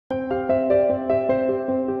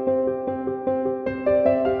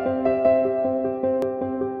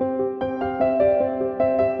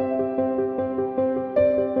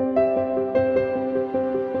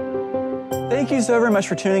you so very much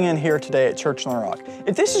for tuning in here today at Church on the Rock.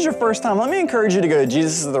 If this is your first time, let me encourage you to go to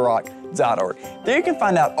jesusistherock.org. There you can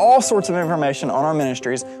find out all sorts of information on our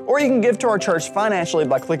ministries, or you can give to our church financially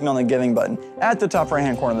by clicking on the giving button at the top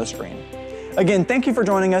right-hand corner of the screen. Again, thank you for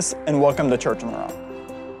joining us, and welcome to Church on the Rock.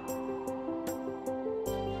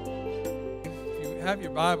 If you have your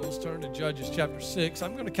Bibles, turn to Judges chapter 6.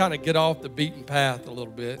 I'm going to kind of get off the beaten path a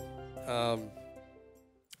little bit.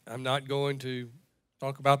 I'm not going to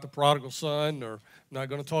talk about the prodigal son, or I'm not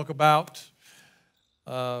going to talk about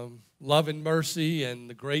love and mercy and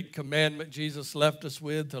the great commandment Jesus left us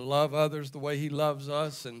with to love others the way he loves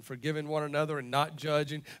us and forgiving one another and not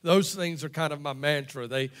judging. Those things are kind of my mantra.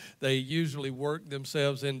 They usually work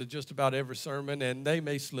themselves into just about every sermon, and they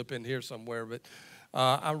may slip in here somewhere, but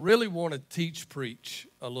I really want to preach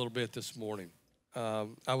a little bit this morning.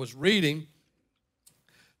 I was reading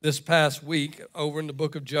this past week over in the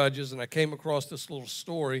book of Judges, and I came across this little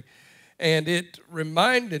story, and it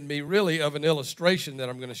reminded me really of an illustration that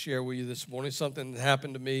I'm going to share with you this morning, something that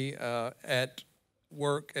happened to me at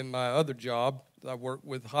work in my other job. I work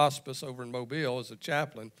with hospice over in Mobile as a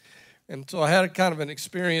chaplain, and so I had a kind of an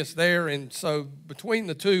experience there, and so between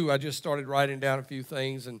the two, I just started writing down a few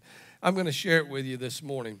things, and I'm going to share it with you this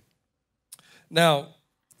morning. Now,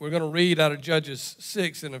 we're going to read out of Judges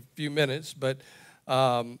 6 in a few minutes, but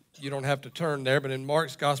you don't have to turn there, but in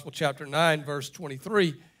Mark's Gospel, chapter 9, verse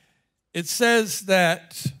 23, it says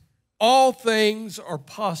that all things are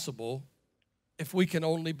possible if we can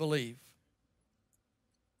only believe.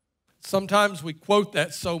 Sometimes we quote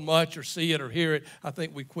that so much or see it or hear it, I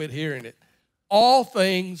think we quit hearing it. All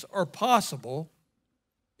things are possible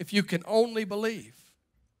if you can only believe.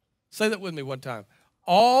 Say that with me one time.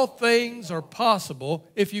 All things are possible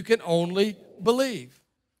if you can only believe.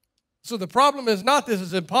 So the problem is not this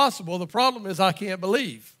is impossible. The problem is I can't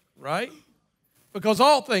believe, right? Because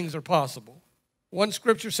all things are possible. One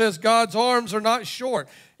scripture says God's arms are not short.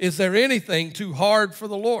 Is there anything too hard for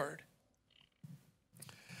the Lord?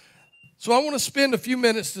 So I want to spend a few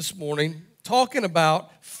minutes this morning talking about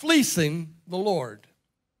fleecing the Lord,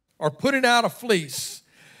 or putting out a fleece.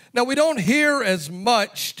 Now, we don't hear as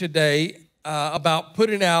much today about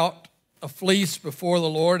putting out a fleece before the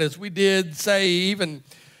Lord as we did, say, even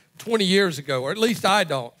 20 years ago, or at least I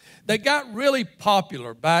don't. They got really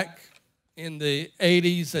popular back in the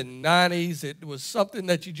 80s and 90s. It was something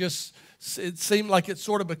that it seemed like it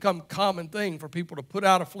sort of become a common thing for people to put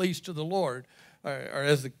out a fleece to the Lord, or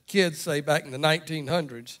as the kids say back in the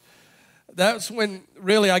 1900s. That's when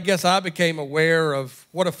really, I guess, I became aware of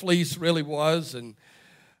what a fleece really was. And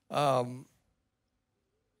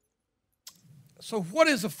so what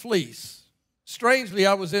is a fleece? Strangely,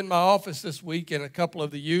 I was in my office this week, and a couple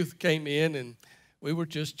of the youth came in, and we were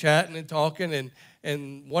just chatting and talking,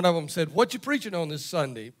 and one of them said, "What you preaching on this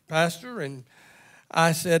Sunday, Pastor?" And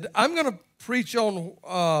I said, "I'm going to preach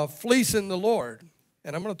on fleecing the Lord,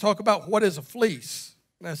 and I'm going to talk about what is a fleece."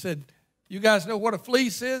 And I said, "You guys know what a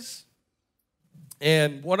fleece is?"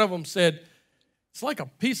 And one of them said, "It's like a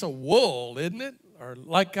piece of wool, isn't it? Or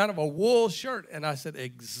like kind of a wool shirt." And I said,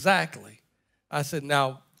 "Exactly." I said,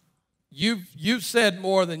 "Now, You've said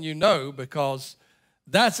more than you know, because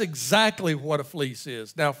that's exactly what a fleece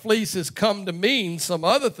is." Now, fleece has come to mean some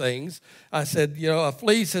other things. I said, a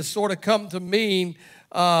fleece has sort of come to mean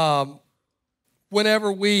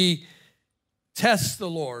whenever we test the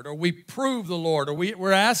Lord, or we prove the Lord, or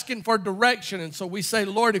we're asking for direction. And so we say,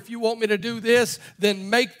 "Lord, if you want me to do this, then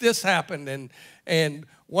make this happen." And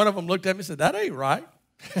one of them looked at me and said, "That ain't right."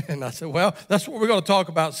 And I said, "Well, that's what we're going to talk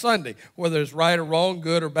about Sunday, whether it's right or wrong,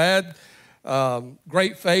 good or bad,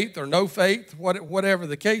 great faith or no faith, whatever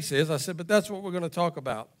the case is." I said, "But that's what we're going to talk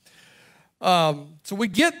about." So we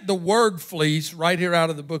get the word fleece right here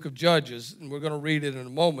out of the book of Judges, and we're going to read it in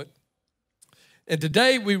a moment. And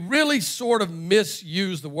today we really sort of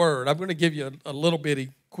misuse the word. I'm going to give you a little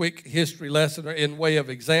bitty quick history lesson in way of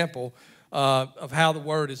example of how the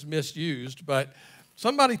word is misused. But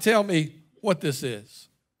somebody tell me what this is.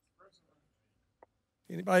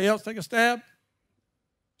 Anybody else take a stab?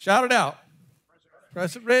 Shout it out.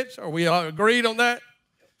 Crescent wrench? Are we all agreed on that?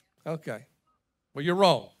 Okay. Well, you're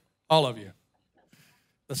wrong, all of you.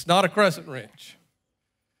 That's not a crescent wrench.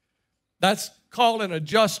 That's called an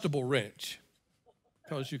adjustable wrench,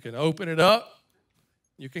 because you can open it up,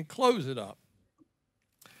 you can close it up.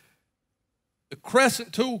 The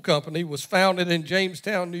Crescent Tool Company was founded in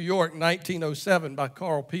Jamestown, New York, 1907 by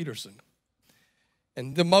Carl Peterson.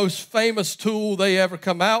 And the most famous tool they ever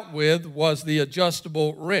come out with was the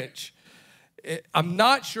adjustable wrench. I'm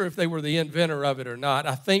not sure if they were the inventor of it or not.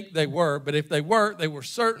 I think they were, but if they weren't, they were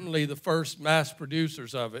certainly the first mass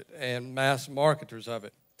producers of it and mass marketers of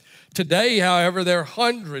it. Today, however, there are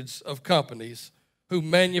hundreds of companies who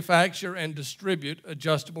manufacture and distribute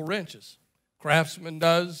adjustable wrenches. Craftsman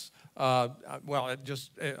does.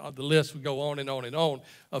 The list would go on and on and on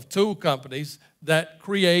of tool companies that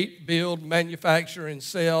create, build, manufacture, and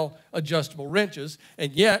sell adjustable wrenches.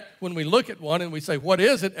 And yet, when we look at one and we say, what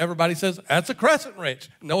is it? Everybody says, that's a crescent wrench.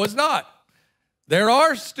 No, it's not. There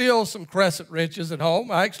are still some crescent wrenches at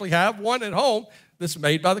home. I actually have one at home that's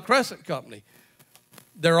made by the Crescent Company.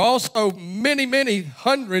 There are also many, many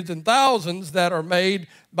hundreds and thousands that are made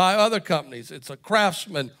by other companies. It's a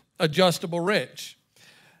Craftsman adjustable wrench.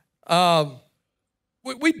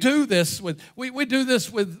 We do this with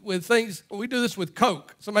things. We do this with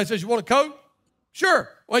Coke. Somebody says, you want a Coke? Sure.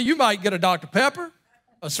 Well, you might get a Dr. Pepper,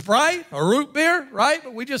 a Sprite, a root beer, right?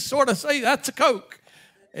 But we just sort of say that's a Coke.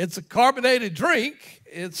 It's a carbonated drink.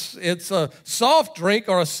 It's a soft drink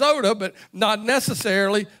or a soda, but not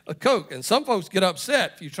necessarily a Coke. And some folks get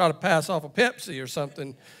upset if you try to pass off a Pepsi or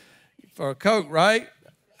something for a Coke, right?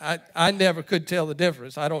 I never could tell the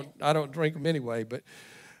difference. I don't drink them anyway. But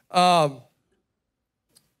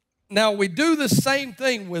now we do the same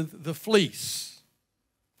thing with the fleece.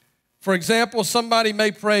 For example, somebody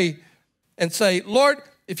may pray and say, Lord,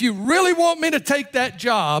 if you really want me to take that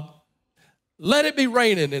job, let it be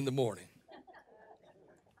raining in the morning.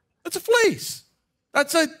 It's a fleece.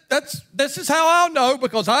 This is how I'll know,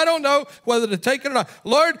 because I don't know whether to take it or not.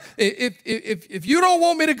 Lord, if you don't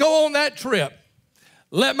want me to go on that trip,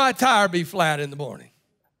 let my tire be flat in the morning.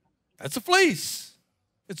 That's a fleece.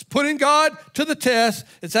 It's putting God to the test.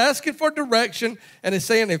 It's asking for direction, and it's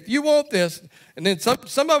saying, if you want this, and then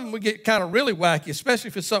some of them we get kind of really wacky, especially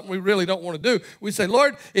if it's something we really don't want to do. We say,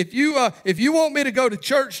 Lord, if you want me to go to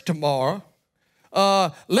church tomorrow,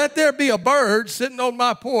 let there be a bird sitting on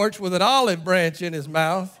my porch with an olive branch in his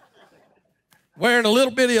mouth, wearing a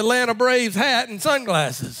little bitty Atlanta Braves hat and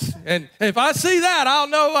sunglasses. And if I see that, I'll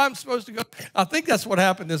know I'm supposed to go. I think that's what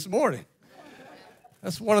happened this morning.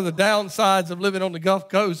 That's one of the downsides of living on the Gulf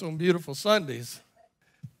Coast on beautiful Sundays.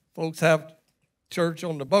 Folks have church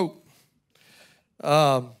on the boat.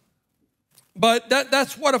 But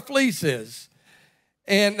that's what a fleece is.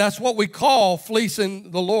 And that's what we call fleecing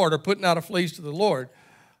the Lord, or putting out a fleece to the Lord.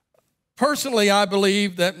 Personally, I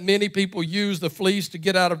believe that many people use the fleece to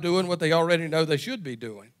get out of doing what they already know they should be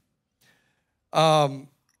doing. But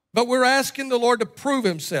we're asking the Lord to prove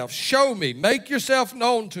himself. Show me. Make yourself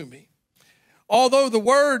known to me. Although the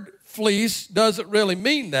word fleece doesn't really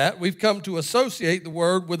mean that, we've come to associate the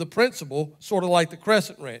word with a principle, sort of like the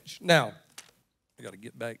crescent wrench. Now, I got to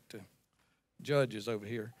get back to Judges over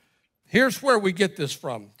here. Here's where we get this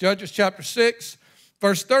from. Judges chapter 6,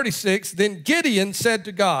 verse 36. Then Gideon said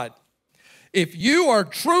to God, if you are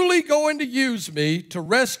truly going to use me to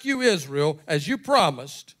rescue Israel as you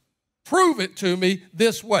promised, prove it to me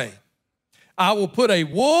this way. I will put a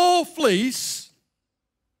wool fleece,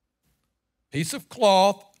 piece of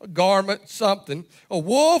cloth, a garment, something, a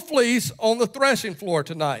wool fleece on the threshing floor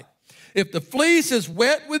tonight. If the fleece is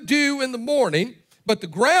wet with dew in the morning, but the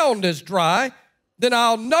ground is dry, then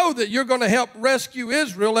I'll know that you're going to help rescue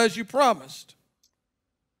Israel as you promised.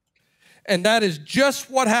 And that is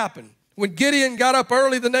just what happened. When Gideon got up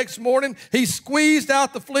early the next morning, he squeezed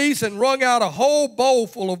out the fleece and wrung out a whole bowl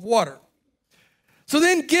full of water. So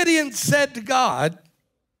then Gideon said to God,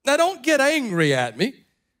 now don't get angry at me,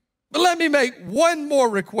 but let me make one more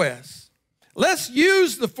request. Let's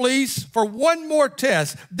use the fleece for one more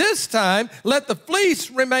test. This time, let the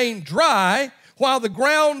fleece remain dry while the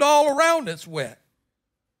ground all around it's wet.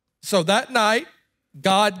 So that night,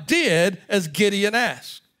 God did as Gideon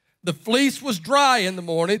asked. The fleece was dry in the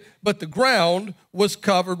morning, but the ground was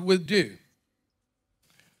covered with dew.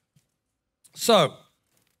 So,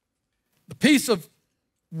 the piece of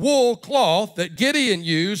wool cloth that Gideon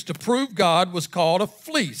used to prove God was called a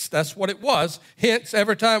fleece. That's what it was. Hence,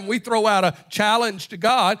 every time we throw out a challenge to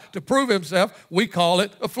God to prove himself, we call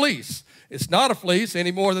it a fleece. It's not a fleece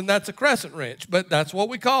any more than that's a crescent wrench, but that's what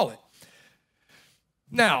we call it.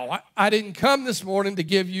 Now, I didn't come this morning to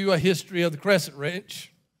give you a history of the crescent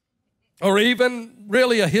wrench or even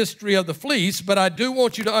really a history of the fleece, but I do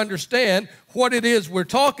want you to understand what it is we're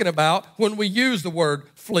talking about when we use the word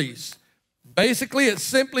fleece. Basically, it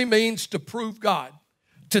simply means to prove God,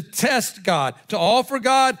 to test God, to offer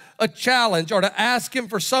God a challenge, or to ask him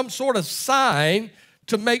for some sort of sign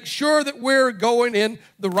to make sure that we're going in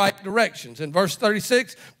the right directions. In verse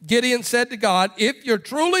 36, Gideon said to God, if you're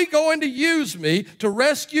truly going to use me to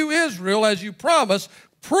rescue Israel as you promised,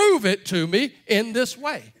 prove it to me in this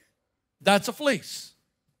way. That's a fleece.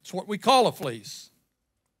 It's what we call a fleece.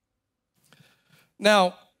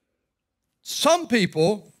 Now, some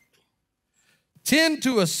people tend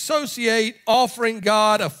to associate offering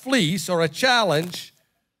God a fleece or a challenge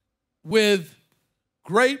with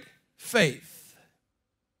great faith.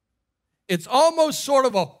 It's almost sort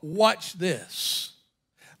of a watch this.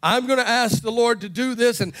 I'm going to ask the Lord to do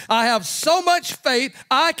this, and I have so much faith,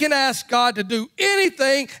 I can ask God to do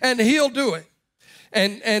anything, and He'll do it.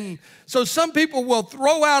 And so some people will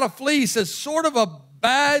throw out a fleece as sort of a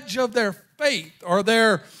badge of their faith or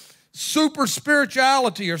their super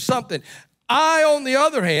spirituality or something. I, on the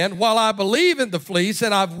other hand, while I believe in the fleece,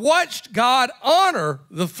 and I've watched God honor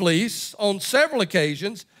the fleece on several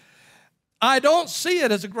occasions, I don't see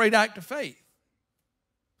it as a great act of faith.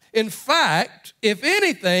 In fact, if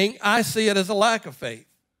anything, I see it as a lack of faith.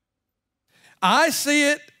 I see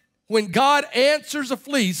it when God answers a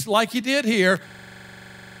fleece like He did here.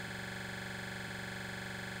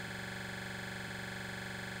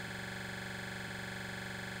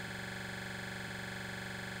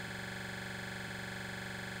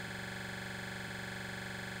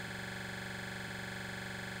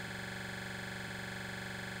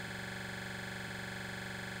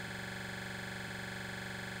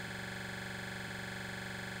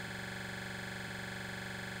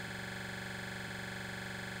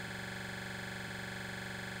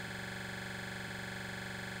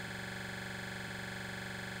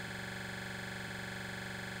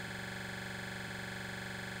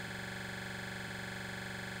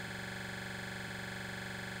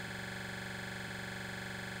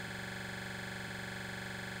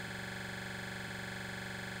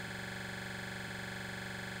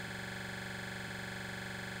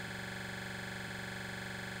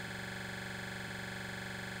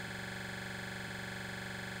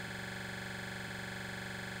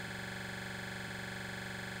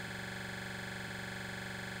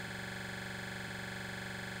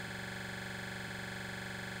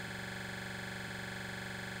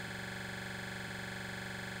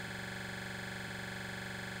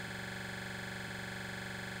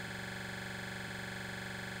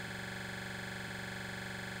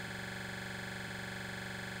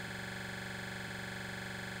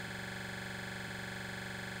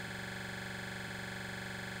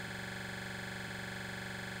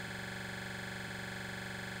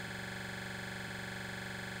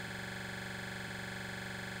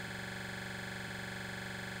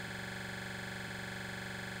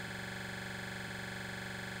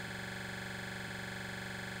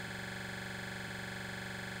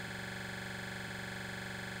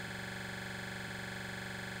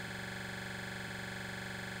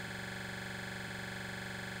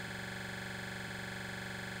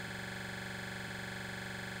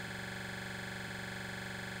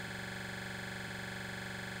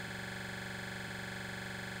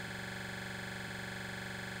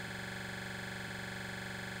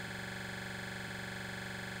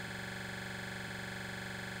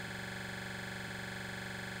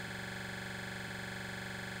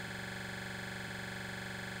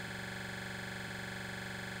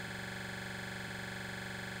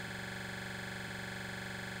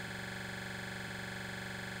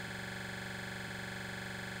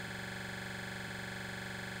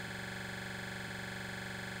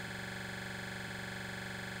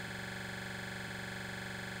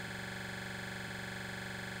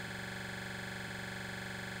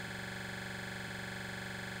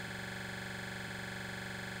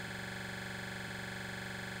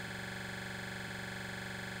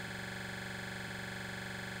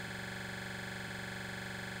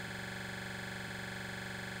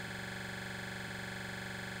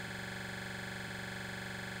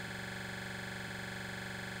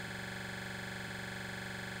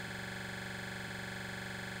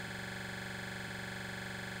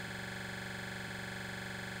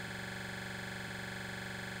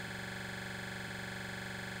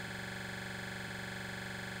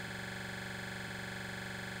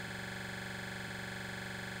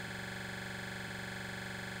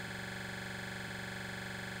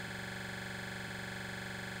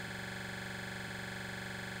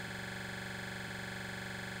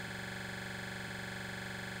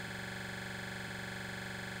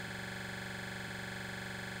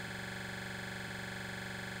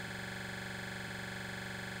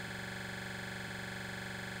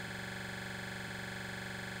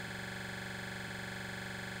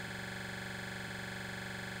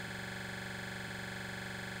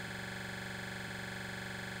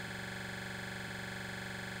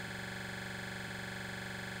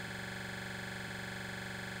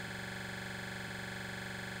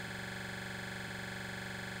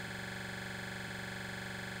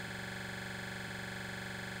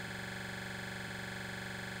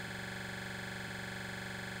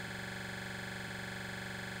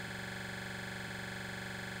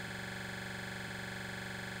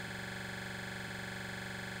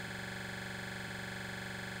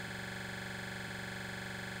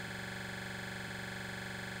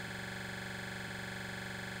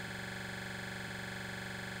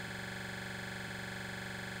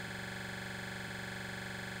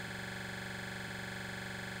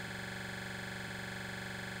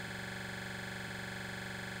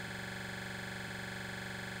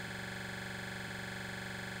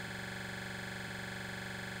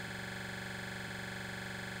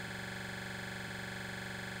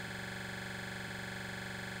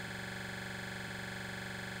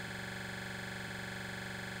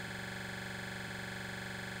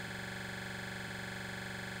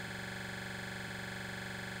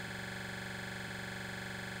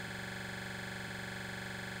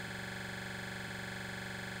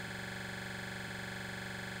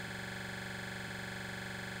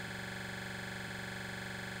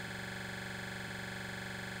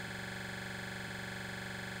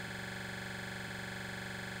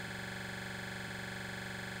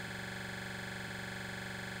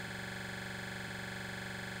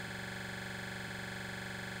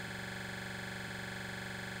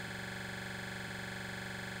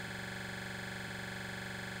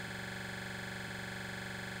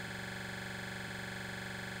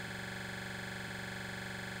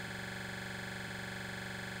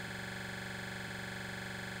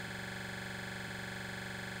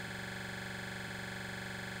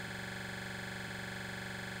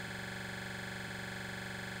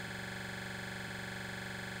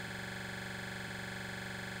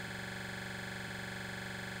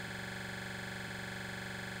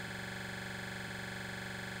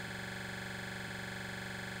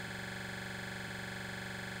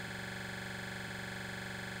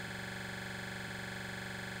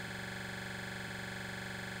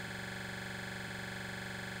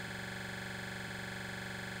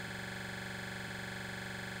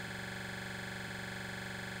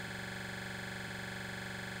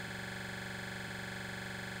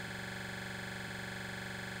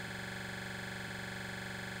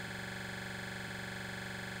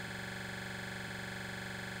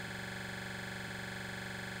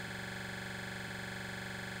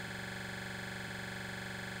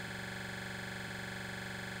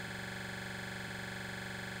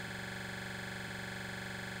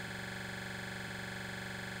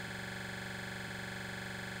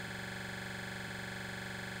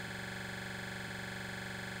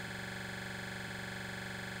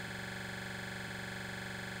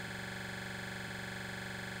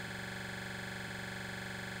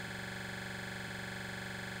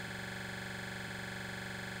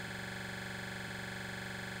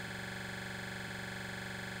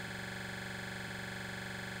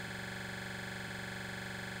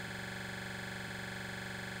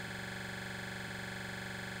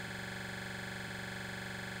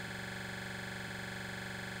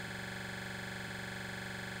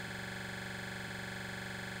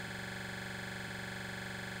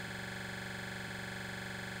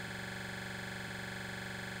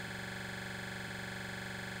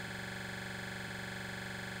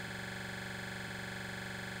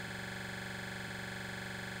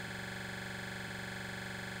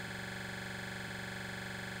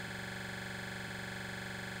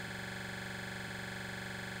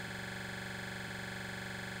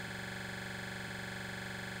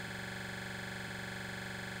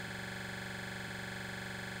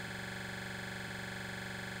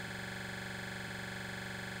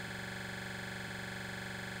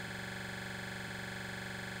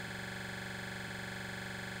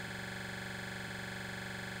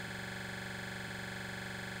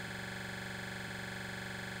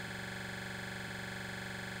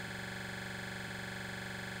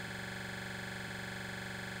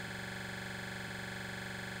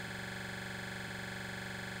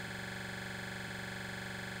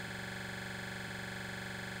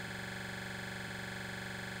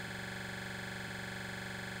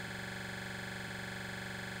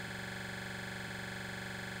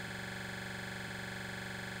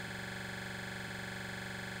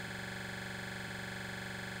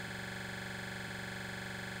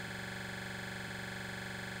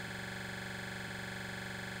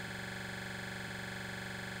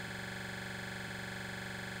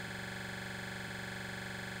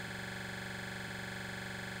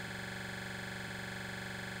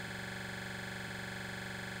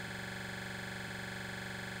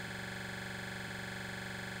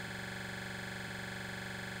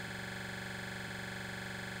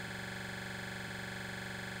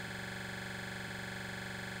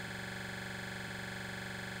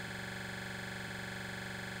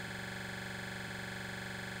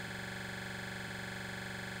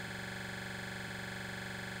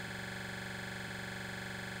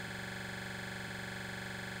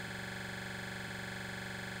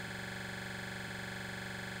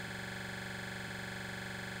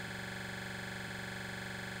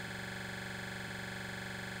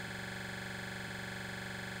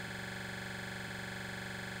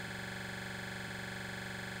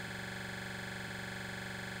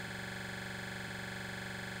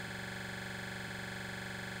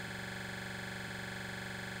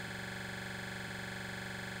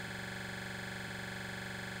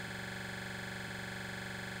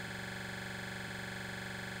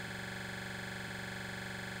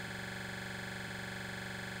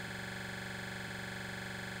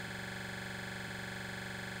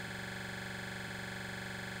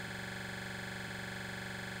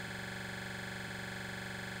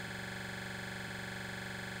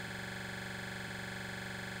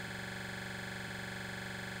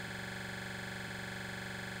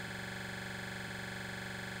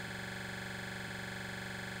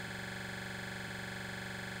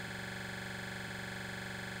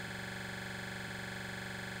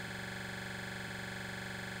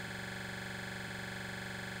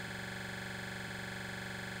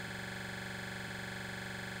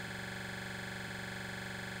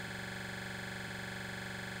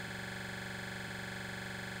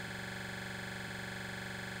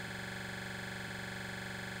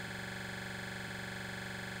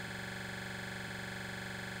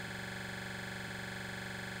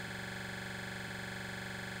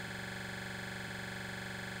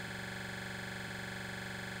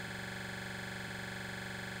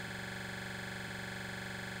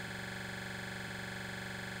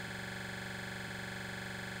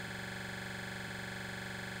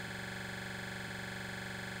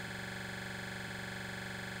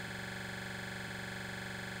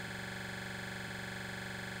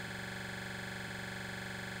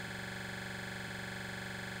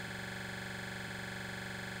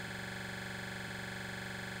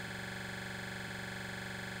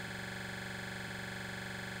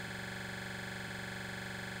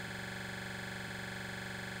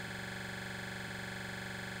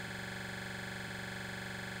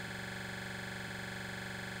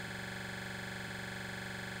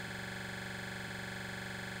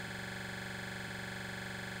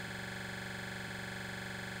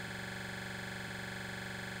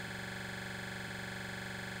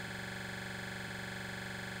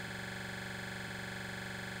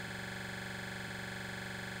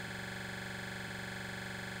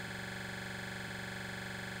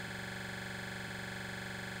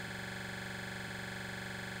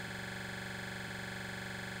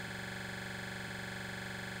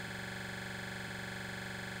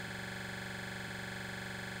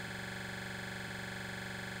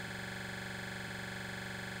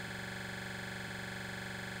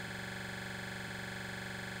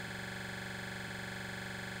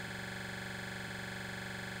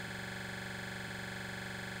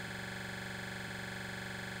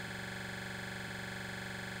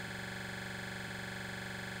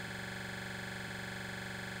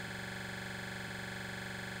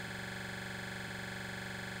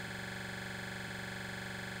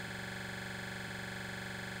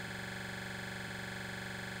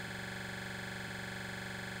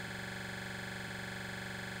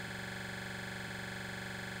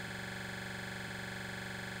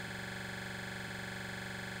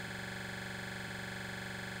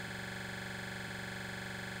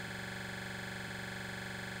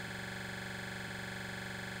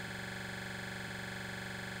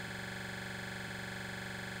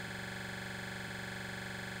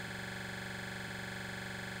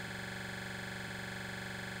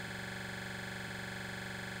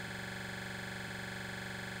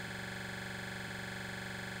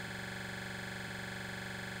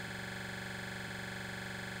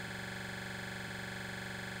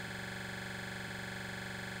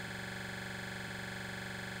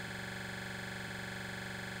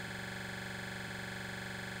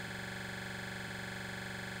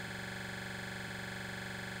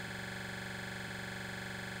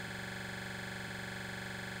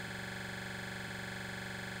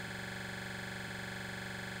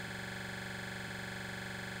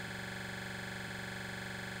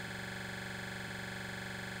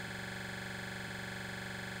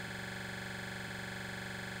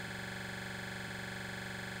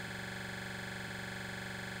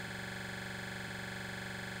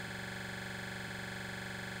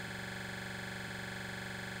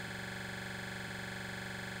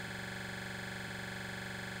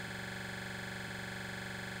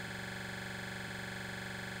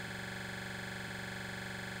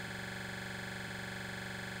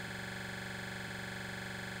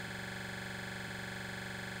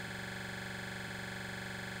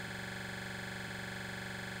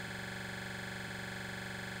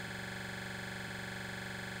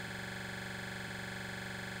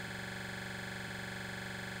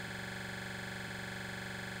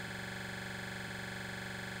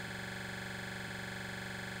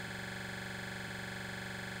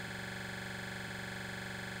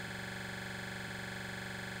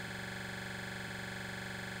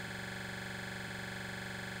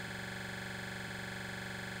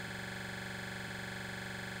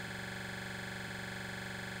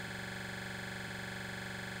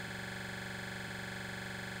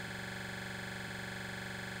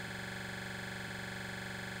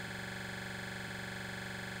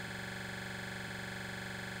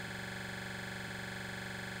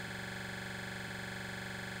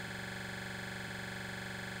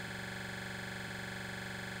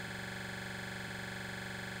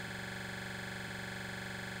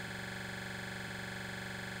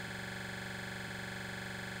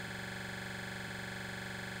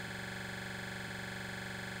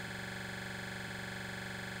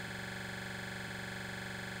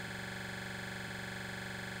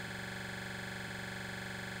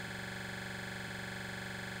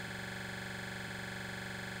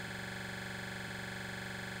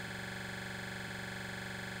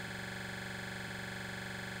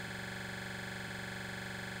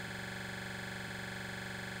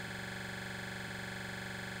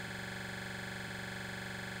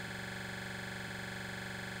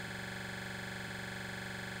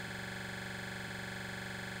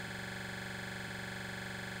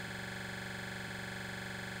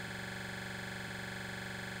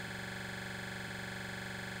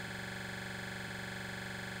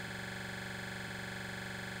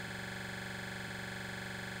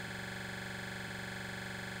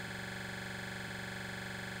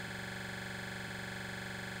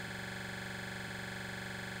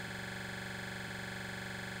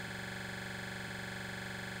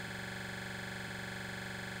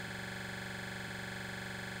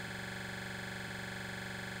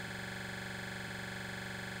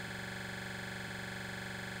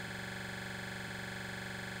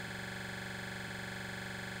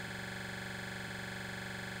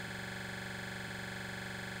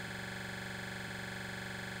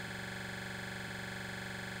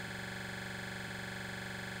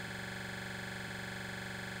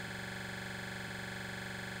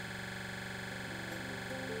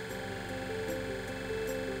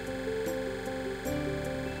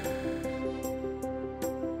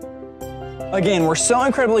 Again, we're so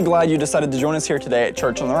incredibly glad you decided to join us here today at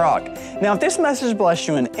Church on the Rock. Now, if this message blessed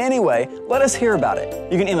you in any way, let us hear about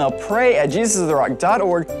it. You can email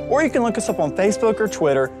pray@jesusoftherock.org, or you can look us up on Facebook or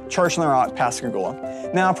Twitter, Church on the Rock,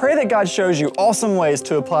 Pascagoula. Now, I pray that God shows you awesome ways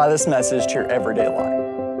to apply this message to your everyday life.